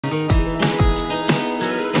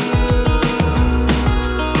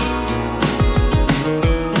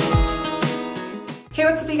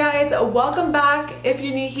you guys? Welcome back. If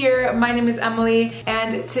you're new here, my name is Emily,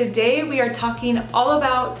 and today we are talking all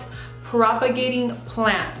about propagating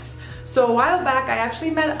plants. So a while back, I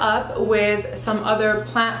actually met up with some other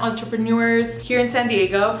plant entrepreneurs here in San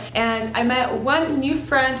Diego, and I met one new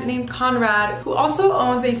friend named Conrad who also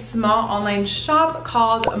owns a small online shop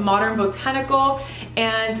called Modern Botanical,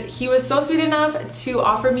 and he was so sweet enough to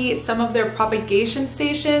offer me some of their propagation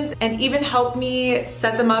stations and even help me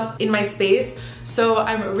set them up in my space. So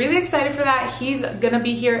I'm really excited for that. He's gonna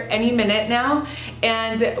be here any minute now,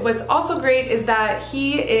 and what's also great is that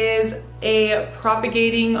he is a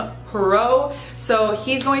propagating pro, so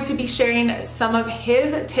he's going to be sharing some of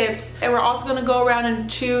his tips, and we're also going to go around and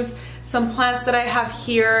choose some plants that I have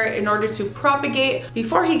here in order to propagate.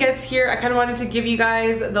 Before he gets here, I kind of wanted to give you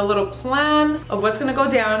guys the little plan of what's going to go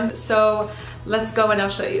down, so let's go and I'll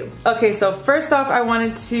show you. Okay, so first off, I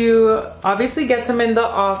wanted to obviously get some in the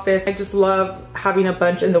office. I just love having a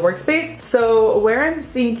bunch in the workspace. So where I'm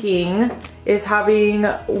thinking is having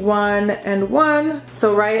 1 and 1,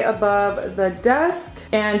 so right above the desk.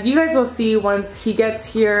 And you guys will see once he gets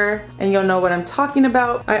here and you'll know what I'm talking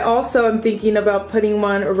about. I also am thinking about putting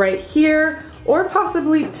one right here, or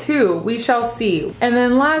possibly 2, we shall see. And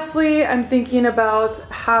then lastly, I'm thinking about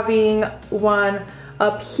having one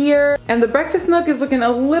up here. And the breakfast nook is looking a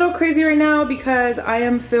little crazy right now because I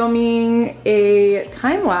am filming a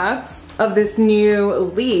time lapse of this new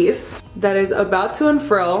leaf that is about to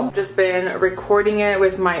unfurl. Just been recording it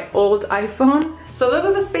with my old iPhone. So those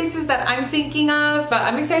are the spaces that I'm thinking of, but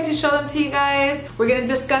I'm excited to show them to you guys. We're gonna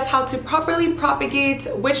discuss how to properly propagate,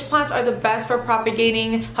 which plants are the best for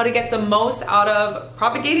propagating, how to get the most out of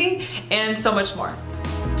propagating, and so much more.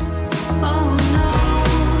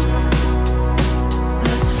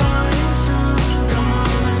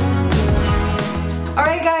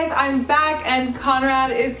 Alright guys, I'm back and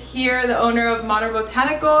Conrad is here, the owner of Modern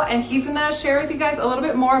Botanical, and he's gonna share with you guys a little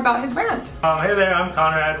bit more about his brand. Hey there, I'm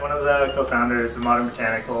Conrad, one of the co-founders of Modern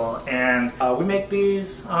Botanical, and we make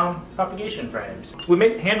these propagation frames.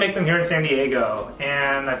 We hand make them here in San Diego,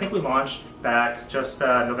 and I think we launched back just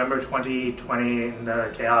November 2020 in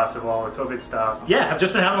the chaos of all the COVID stuff. Yeah, I've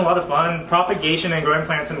just been having a lot of fun. Propagation and growing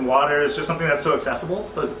plants in water is just something that's so accessible,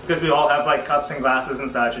 but because we all have like cups and glasses and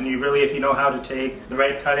such, and you really, if you know how to take the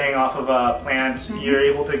right cutting off of a plant, you're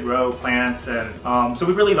able to grow plants, and so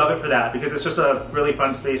we really love it for that, because it's just a really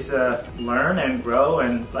fun space to learn and grow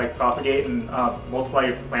and like propagate and multiply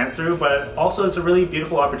your plants through, but also it's a really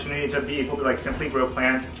beautiful opportunity to be able to like simply grow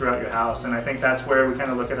plants throughout your house. And I think that's where we kind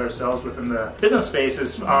of look at ourselves within the business space,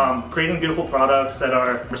 is creating beautiful products that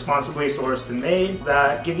are responsibly sourced and made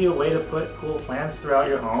that give you a way to put cool plants throughout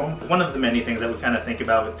your home. One of the many things that we kind of think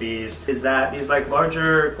about with these is that these like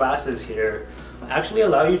larger glasses here actually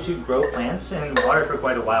allow you to grow plants in water for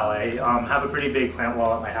quite a while. I have a pretty big plant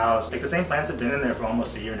wall at my house. Like the same plants have been in there for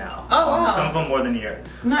almost a year now. Oh wow. Some of them more than a year.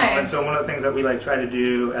 Nice. And so one of the things that we like try to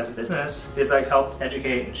do as a business is like help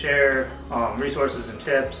educate and share resources and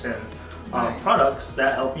tips and products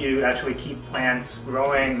that help you actually keep plants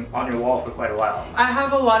growing on your wall for quite a while. I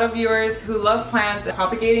have a lot of viewers who love plants.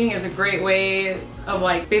 Propagating is a great way of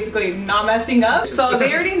like basically not messing up. So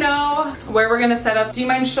they already know where we're gonna set up. Do you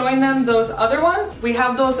mind showing them those other ones? We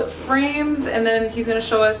have those frames, and then he's gonna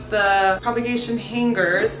show us the propagation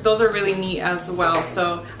hangers. Those are really neat as well.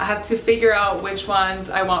 So I have to figure out which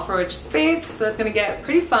ones I want for which space. So it's gonna get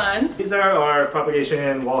pretty fun. These are our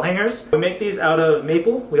propagation wall hangers. We make these out of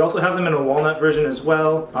maple. We also have them in a walnut version as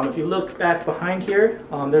well. If you look back behind here,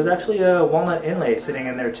 there's actually a walnut inlay sitting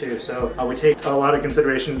in there too. So we take a lot of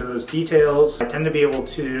consideration to those details. I tend to be able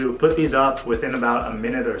to put these up within about a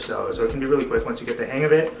minute or so. So it can be really quick once you get the hang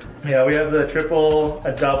of it. Yeah, we have the triple,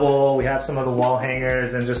 a double, we have some of the wall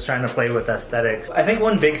hangers, and just trying to play with aesthetics. I think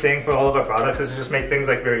one big thing for all of our products is to just make things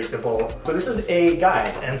like very simple. So this is a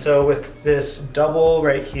guide, and so with this double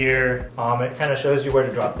right here, it kind of shows you where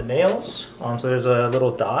to drop the nails. So there's a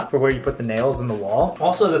little dot for where you put the nails in the wall.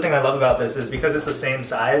 Also, the thing I love about this is because it's the same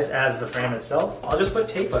size as the frame itself, I'll just put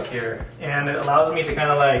tape up here, and it allows me to kind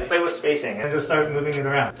of like play with spacing and just start moving it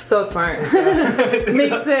around. So smart.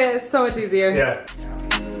 Makes it so much easier. Yeah.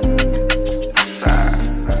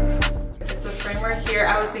 The framework here,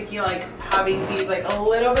 I was thinking like having these like a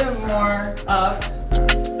little bit more up.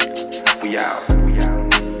 We out.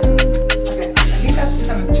 Okay, I think that's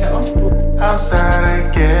kind of chill. Outside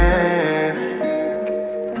again.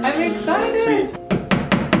 I'm excited. Sweet.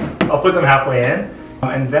 I'll put them halfway in,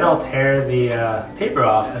 and then I'll tear the paper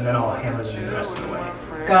off, and then I'll hammer them the rest of the way.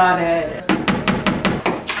 Got it.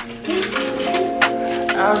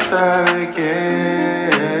 Outside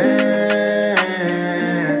again.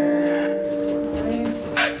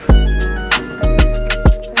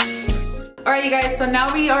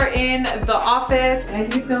 now we are in the office and I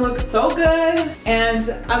think it's gonna look so good. And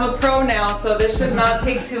I'm a pro now, so this should not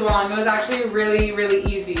take too long. It was actually really, really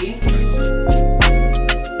easy.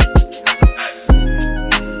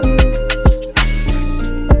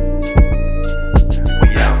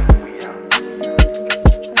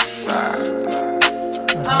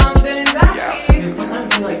 Then in that case,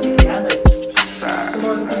 sometimes you like, yeah, like,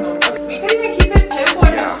 we could even keep it simple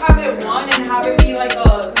and just have it one and have it be like a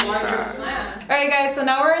larger plant. Alright guys, so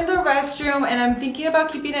now we're in the restroom and I'm thinking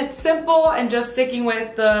about keeping it simple and just sticking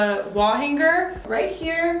with the wall hanger right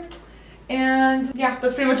here. And yeah,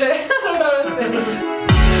 that's pretty much it. I don't know what to say.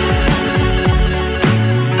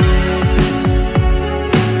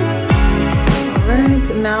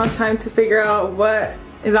 Alright, now time to figure out what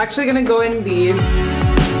is actually gonna go in these.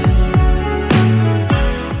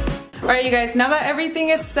 Alright you guys, now that everything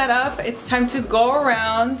is set up, it's time to go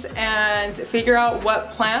around and figure out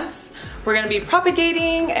what plants we're going to be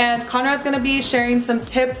propagating, and Conrad's going to be sharing some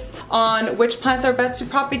tips on which plants are best to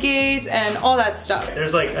propagate and all that stuff.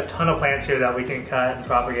 There's like a ton of plants here that we can cut and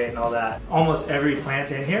propagate and all that. Almost every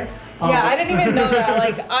plant in here. Yeah, I didn't even know that.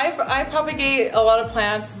 Like I propagate a lot of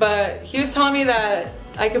plants, but he was telling me that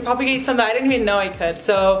I could propagate some that I didn't even know I could.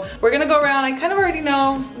 So we're gonna go around. I kind of already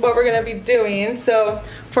know what we're gonna be doing. So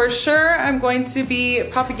for sure, I'm going to be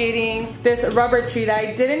propagating this rubber tree that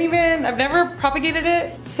I've never propagated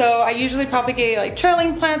it. So I usually propagate like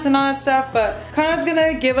trailing plants and all that stuff, but Conrad's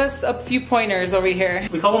gonna give us a few pointers over here.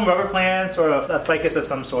 We call them rubber plants or a ficus of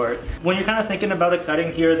some sort. When you're kind of thinking about a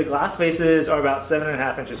cutting here, the glass vases are about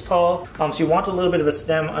 7.5 inches tall. So you want a little bit of a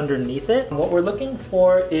stem underneath it. And what we're looking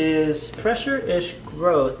for is fresher-ish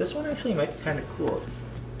growth. This one actually might be kind of cool.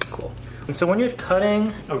 Cool. And so when you're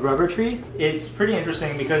cutting a rubber tree, it's pretty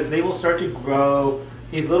interesting because they will start to grow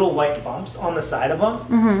these little white bumps on the side of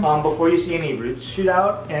them before you see any roots shoot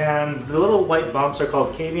out. And the little white bumps are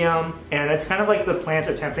called cabium, and it's kind of like the plant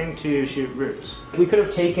attempting to shoot roots. We could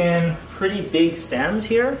have taken pretty big stems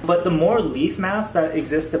here, but the more leaf mass that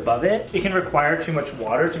exists above it, it can require too much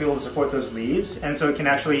water to be able to support those leaves, and so it can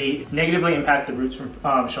actually negatively impact the roots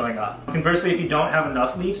from showing up. Conversely, if you don't have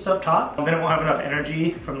enough leaves up top, then it won't have enough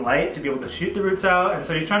energy from light to be able to shoot the roots out, and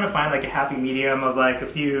so you're trying to find like a happy medium of like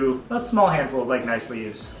a small handful of like nice leaves.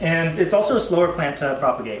 And it's also a slower plant to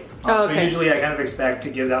propagate. So usually I kind of expect to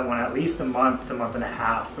give that one at least a month to month and a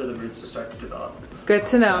half for the roots to start to develop. Good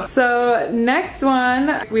to know. So next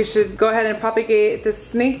one, we should go ahead and propagate the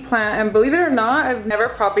snake plant. And believe it or not, I've never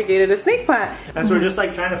propagated a snake plant. And so we're just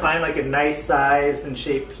like trying to find like a nice sized and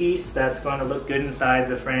shaped piece that's going to look good inside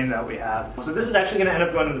the frame that we have. So this is actually going to end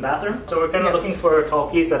up going in the bathroom. So we're kind of looking for a tall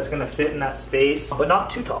piece that's going to fit in that space, but not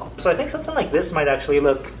too tall. So I think something like this might actually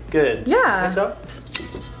look good. Yeah. Think so?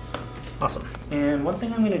 Awesome. And one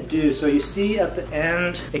thing I'm going to do, so you see at the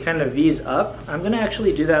end, it kind of V's up. I'm going to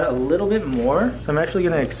actually do that a little bit more. So I'm actually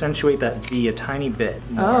going to accentuate that V a tiny bit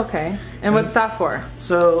more. Oh, okay. And what's that for?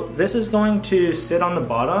 So this is going to sit on the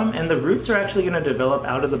bottom, and the roots are actually going to develop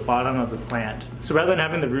out of the bottom of the plant. So rather than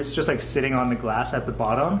having the roots just like sitting on the glass at the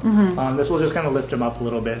bottom, this will just kind of lift them up a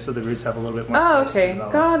little bit so the roots have a little bit more space. Oh,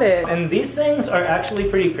 okay. Got it. And these things are actually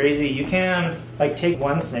pretty crazy. You can like take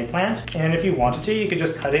one snake plant, and if you wanted to, you could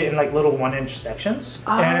just cut it in like little 1-inch sections.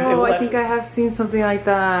 Oh, I think I have seen something like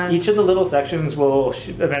that. Each of the little sections will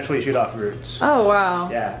eventually shoot off roots. Oh,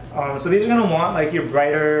 wow. Yeah. So these are going to want like your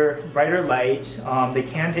brighter light. They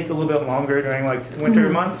can take a little bit longer during like winter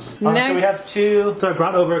months. Next. So we have two. So I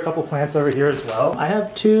brought over a couple plants over here as well. I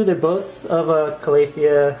have two. They're both of a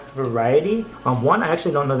Calathea variety. One I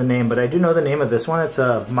actually don't know the name, but I do know the name of this one. It's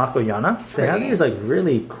a Makoyana. They have these like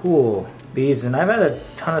really cool leaves, and I've had a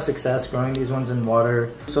ton of success growing these ones in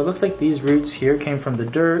water. So it looks like these roots here came from the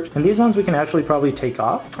dirt, and these ones we can actually probably take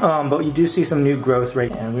off, but you do see some new growth right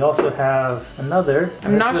now. And we also have another.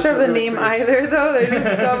 I'm not sure of the name either though. There's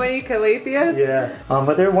just so many Calatheas. Yeah,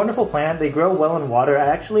 but they're a wonderful plant. They grow well in water. I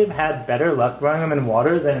actually have had better luck growing them in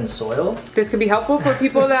water than in soil. This could be helpful for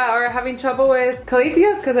people that are having trouble with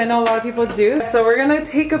Calatheas, because I know a lot of people do. So we're gonna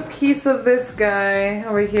take a piece of this guy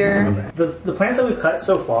over here. The plants that we've cut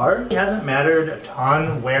so far, it hasn't mattered a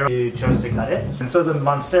ton where you chose to cut it. And so the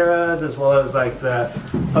Monsteras, as well as like the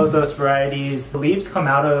Pothos varieties, the leaves come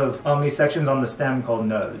out of these sections on the stem called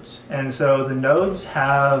nodes. And so the nodes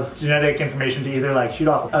have genetic information to either like shoot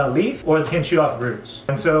off a leaf or they can shoot off roots.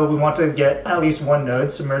 And so we want to get at least one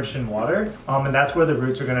node submerged in water, and that's where the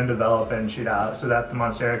roots are going to develop and shoot out so that the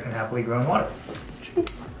Monstera can happily grow in water.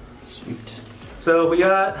 Sweet. So we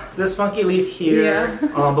got this funky leaf here,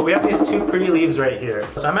 but we have these two pretty leaves right here.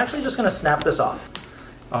 So I'm actually just going to snap this off.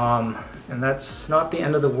 And that's not the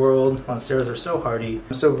end of the world. Monsteras are so hardy.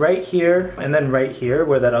 So right here, and then right here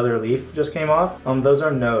where that other leaf just came off, those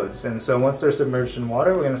are nodes. And so once they're submerged in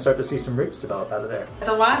water, we're gonna start to see some roots develop out of there.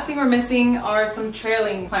 The last thing we're missing are some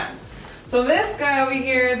trailing plants. So this guy over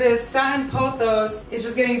here, this Satin Pothos, is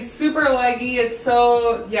just getting super leggy. It's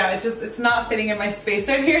so, yeah, it's not fitting in my space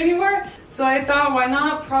right here anymore. So I thought, why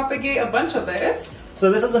not propagate a bunch of this?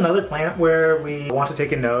 So this is another plant where we want to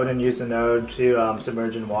take a node and use the node to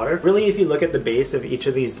submerge in water. Really, if you look at the base of each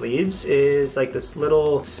of these leaves, is like this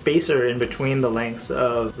little spacer in between the lengths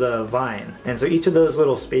of the vine. And so each of those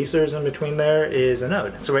little spacers in between there is a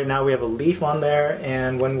node. So right now we have a leaf on there,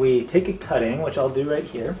 and when we take a cutting, which I'll do right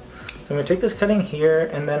here, so I'm going to take this cutting here,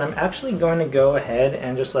 and then I'm actually going to go ahead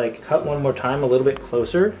and just like cut one more time a little bit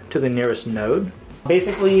closer to the nearest node.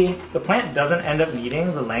 Basically, the plant doesn't end up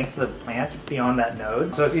needing the length of the plant beyond that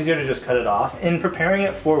node, so it's easier to just cut it off. In preparing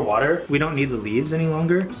it for water, we don't need the leaves any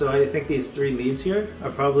longer, so I think these 3 leaves here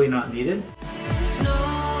are probably not needed.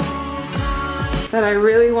 That I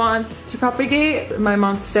really want to propagate my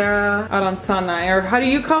Monstera Adansonii, or how do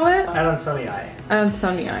you call it? Adansonii.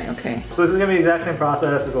 Adansonii, okay. So this is going to be the exact same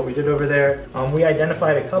process as what we did over there. We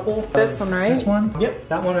identified a couple. This one, right? This one? Yep,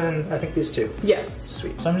 that one, and I think these 2. Yes.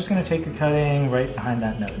 Sweet. So I'm just going to take the cutting right behind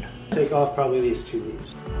that node. Take off probably these 2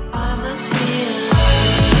 leaves. I must be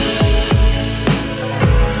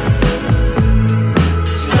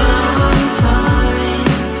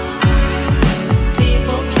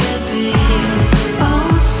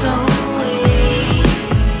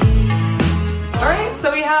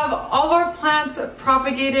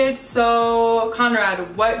propagated. So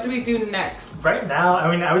Conrad, what do we do next? Right now, I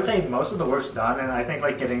mean, I would say most of the work's done, and I think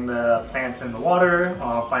like getting the plants in the water,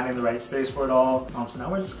 finding the right space for it all. So now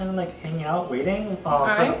we're just kind of like hanging out, waiting for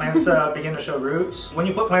the plants to begin to show roots. When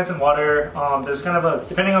you put plants in water, there's kind of a,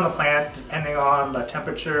 depending on the plant, depending on the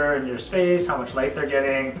temperature in your space, how much light they're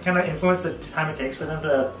getting, kind of influence the time it takes for them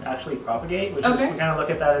to actually propagate, which is, we kind of look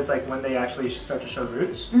at that as like when they actually start to show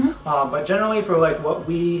roots. But generally for like what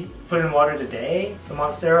we put in water today, the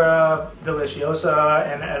Monstera Deliciosa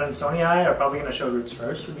and Adansonii are probably going to show roots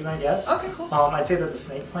first, would be my guess. Okay, cool. I'd say that the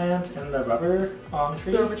snake plant and the rubber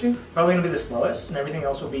tree probably going to be the slowest, and everything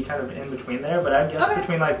else will be kind of in between there. But I'd guess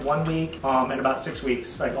between like 1 week and about 6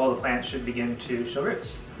 weeks, like all the plants should begin to show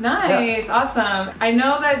roots. Nice, awesome. I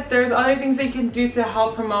know that there's other things that you can do to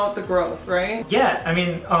help promote the growth, right? Yeah, I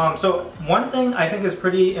mean, so one thing I think is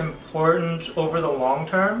pretty important over the long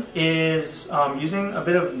term is using a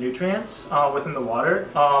bit of nutrients within the water.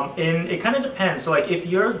 And it kind of depends. So like if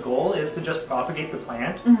your goal is to just propagate the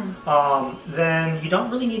plant, then you don't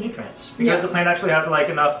really need nutrients because the plant actually has like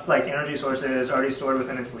enough like energy sources already stored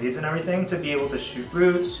within its leaves and everything to be able to shoot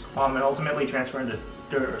roots and ultimately transfer into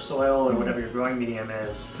dirt or soil or whatever your growing medium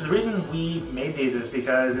is. The reason we made these is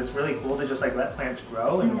because it's really cool to just like let plants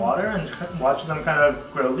grow in water and watch them kind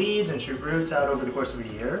of grow leaves and shoot roots out over the course of a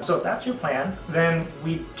year. So if that's your plan, then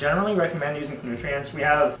we generally recommend using nutrients. We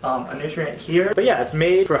have a nutrient here, but yeah, it's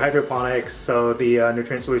made for hydroponics, so the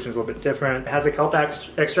nutrient solution is a little bit different. It has a kelp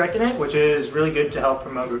extract in it, which is really good to help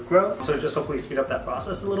promote root growth, so just hopefully speed up that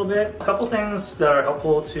process a little bit. A couple things that are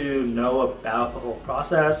helpful to know about the whole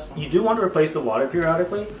process. You do want to replace the water periodically.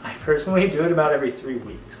 I personally do it about every 3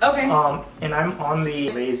 weeks. Okay. And I'm on the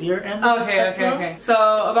lazier end. Okay. So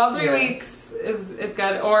about 3 weeks is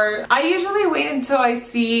good. Or I usually wait until I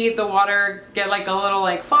see the water get like a little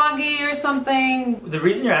like foggy or something. The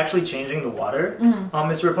reason you're actually changing the water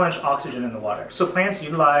is to replenish oxygen in the water. So plants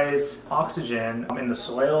utilize oxygen in the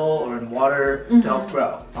soil or in water to help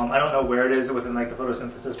grow. I don't know where it is within like the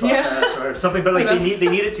photosynthesis process or something, but like they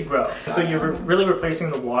need it to grow. So you're really replacing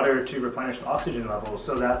the water to replenish the oxygen levels,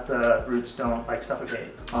 so that the roots don't like suffocate.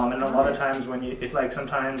 And a lot of times when you,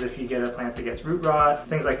 sometimes if you get a plant that gets root rot,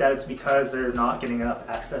 things like that, it's because they're not getting enough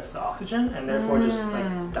access to oxygen and therefore just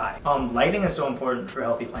like die. Lighting is so important for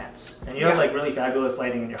healthy plants. And you have like really fabulous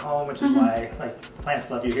lighting in your home, which is why like plants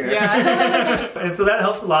love you here. And so that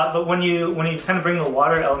helps a lot, but when you kind of bring the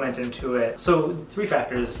water element into it, so 3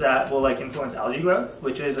 factors that will like influence algae growth,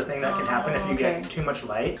 which is a thing that can happen if you get too much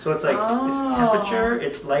light. So it's like it's temperature,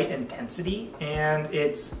 it's light intensity, and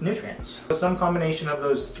it's nutrients. So some combination of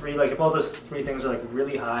those 3, like if all those 3 things are like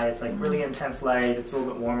really high, it's like really intense light, it's a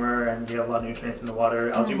little bit warmer, and you have a lot of nutrients in the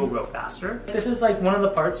water, algae will grow faster. This is like one of the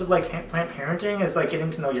parts of like plant parenting is like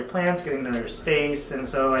getting to know your plants, getting to know your space, and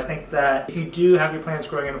so I think that if you do have your plants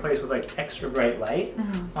growing in a place with like extra bright light,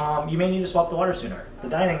 you may need to swap the water sooner. The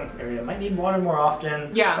dining area might need water more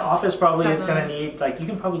often. The office probably is going to need, like you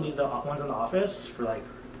can probably leave the ones in the office for like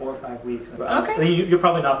 4 or 5 weeks. Okay. You're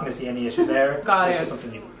probably not going to see any issue there. Got so it. It's just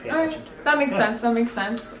something you pay attention to. That makes sense. That makes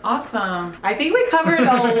sense. Awesome. I think we covered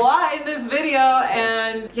a lot in this video,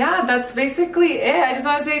 and yeah, that's basically it. I just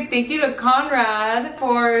want to say thank you to Conrad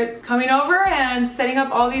for coming over and setting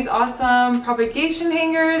up all these awesome propagation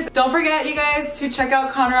hangers. Don't forget, you guys, to check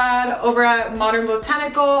out Conrad over at Modern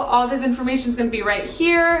Botanical. All of his information is going to be right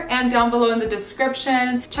here and down below in the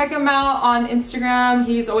description. Check him out on Instagram.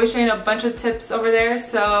 He's always sharing a bunch of tips over there.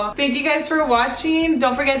 So thank you guys for watching.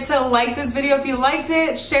 Don't forget to like this video if you liked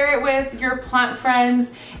it, share it with your plant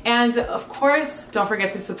friends, and of course, don't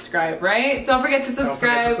forget to subscribe, right? Don't forget to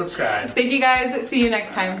subscribe. Don't forget to subscribe. Thank you guys. See you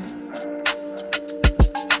next time.